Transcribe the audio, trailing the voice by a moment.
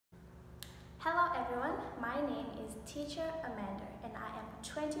Hello everyone, my name is Teacher Amanda and I am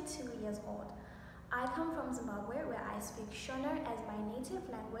 22 years old. I come from Zimbabwe where I speak Shona as my native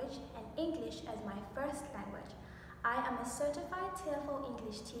language and English as my first language. I am a certified TEFL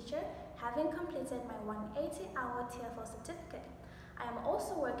English teacher, having completed my 180-hour TEFL certificate. I am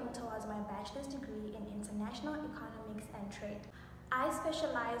also working towards my bachelor's degree in international economics and trade. I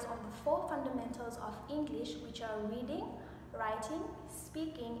specialize on the 4 fundamentals of English, which are reading, writing,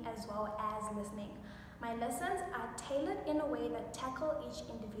 speaking, as well as listening. My lessons are tailored in a way that tackle each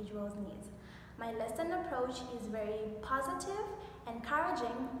individual's needs. My lesson approach is very positive,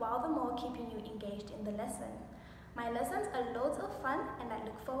 encouraging, while the more keeping you engaged in the lesson. My lessons are loads of fun and I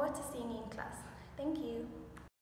look forward to seeing you in class. Thank you.